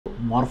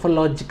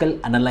morphological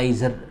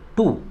analyzer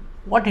 2.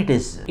 What it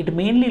is? It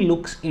mainly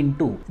looks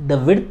into the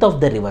width of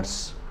the rivers,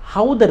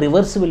 how the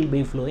rivers will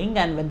be flowing,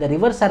 and when the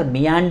rivers are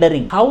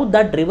meandering, how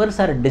that rivers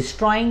are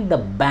destroying the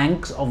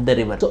banks of the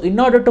river. So in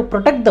order to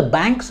protect the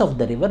banks of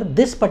the river,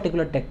 this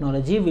particular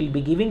technology will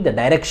be giving the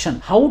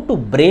direction how to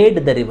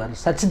braid the river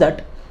such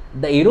that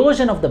the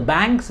erosion of the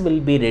banks will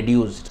be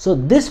reduced. So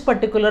this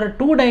particular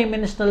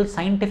two-dimensional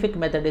scientific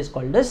method is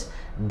called as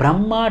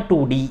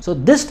BRAHMA-2D. So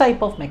this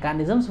type of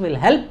mechanisms will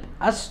help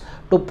us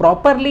to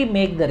properly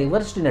make the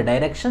rivers in a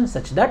direction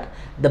such that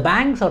the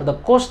banks or the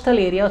coastal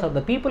areas or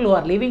the people who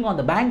are living on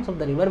the banks of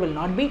the river will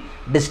not be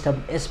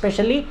disturbed,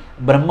 especially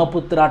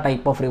Brahmaputra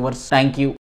type of rivers. Thank you.